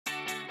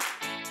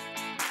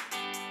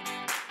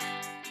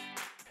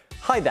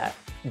Hi there.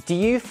 Do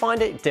you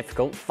find it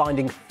difficult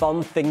finding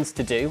fun things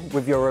to do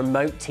with your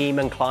remote team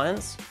and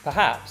clients?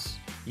 Perhaps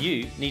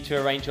you need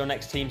to arrange your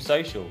next team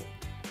social,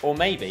 or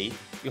maybe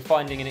you're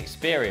finding an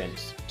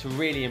experience to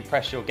really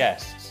impress your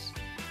guests.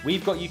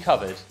 We've got you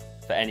covered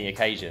for any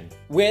occasion.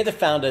 We're the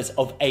founders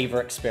of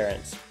Avva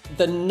Experience,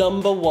 the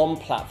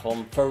 #1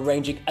 platform for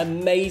arranging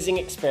amazing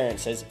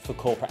experiences for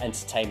corporate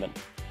entertainment.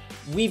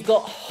 We've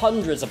got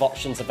hundreds of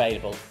options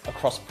available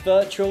across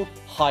virtual,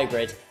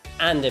 hybrid,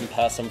 and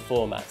in-person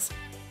formats.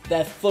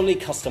 They're fully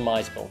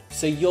customizable,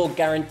 so you're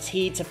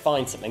guaranteed to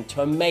find something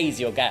to amaze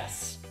your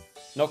guests.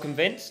 Not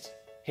convinced?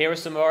 Here are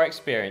some of our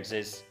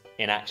experiences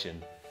in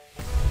action.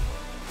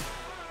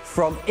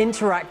 From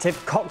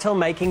interactive cocktail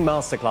making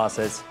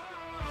masterclasses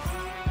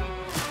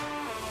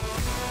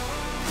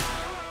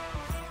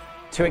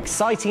to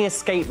exciting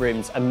escape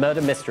rooms and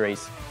murder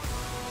mysteries,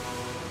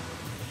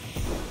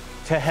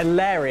 to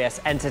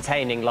hilarious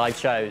entertaining live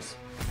shows,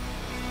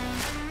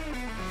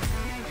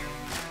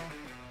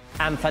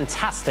 and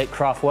fantastic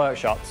craft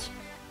workshops.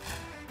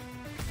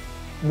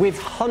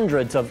 With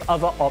hundreds of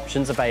other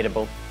options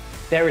available,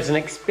 there is an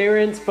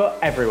experience for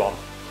everyone.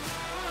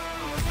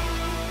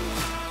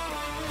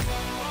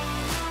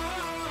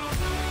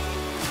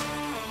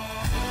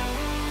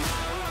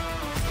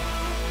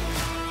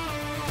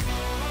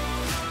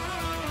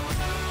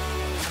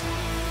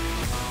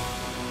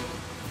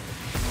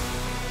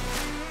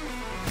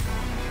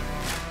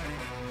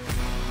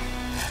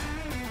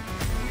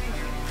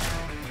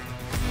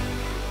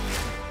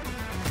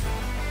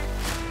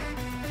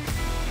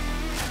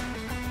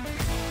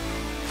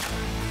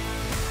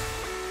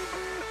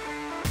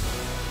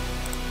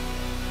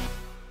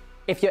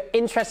 If you're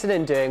interested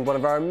in doing one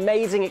of our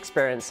amazing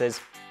experiences,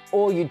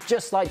 or you'd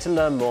just like to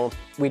learn more,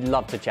 we'd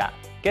love to chat.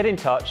 Get in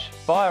touch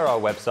via our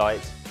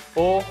website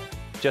or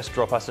just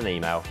drop us an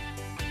email.